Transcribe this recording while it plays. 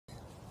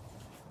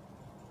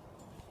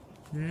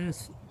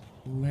This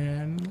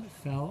limb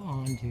fell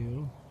on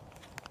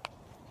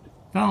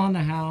the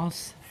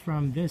house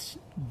from this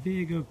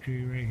big oak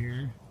tree right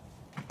here,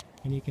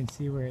 and you can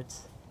see where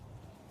it's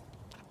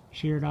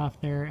sheared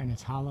off there and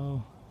it's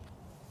hollow,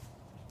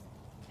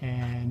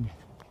 and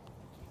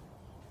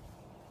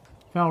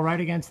fell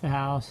right against the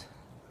house,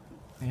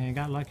 and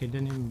got lucky it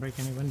didn't even break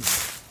any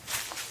windows.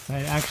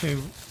 But actually,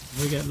 if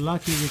we get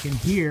lucky, we can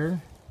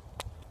hear,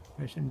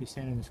 I shouldn't be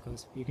standing this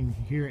close, you can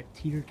hear it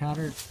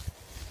teeter-totter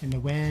in the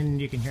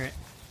wind. You can hear it.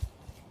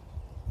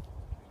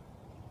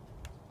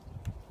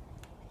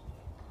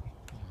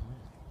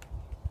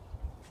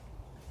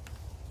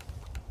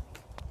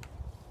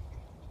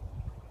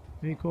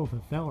 Pretty cool if it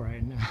fell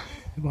right now.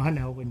 Well,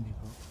 no, it wouldn't be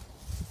cool.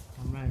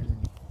 I'm right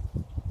underneath.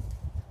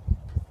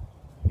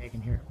 Yeah, I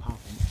can hear it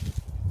popping.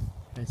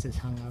 That's just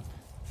hung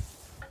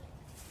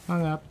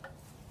up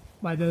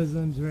by those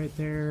limbs right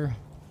there.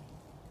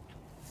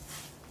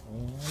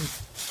 And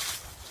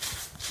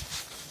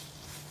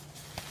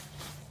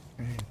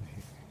right over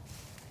here.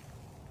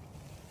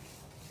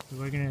 So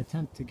we're going to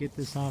attempt to get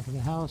this off of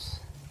the house.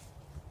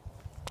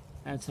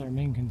 That's our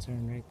main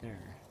concern right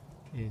there,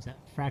 is that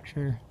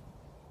fracture.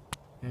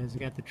 As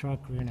we got the truck,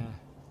 we're going to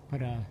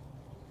put a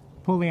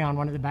pulley on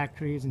one of the back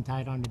trees and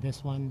tie it onto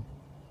this one.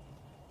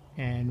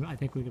 And I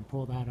think we could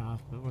pull that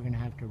off, but we're going to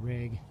have to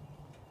rig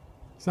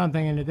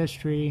something into this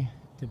tree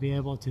to be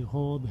able to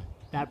hold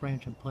that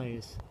branch in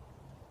place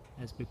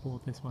as we pull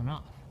this one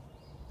off.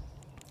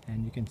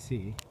 And you can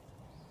see,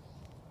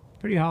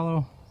 pretty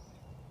hollow,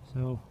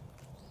 so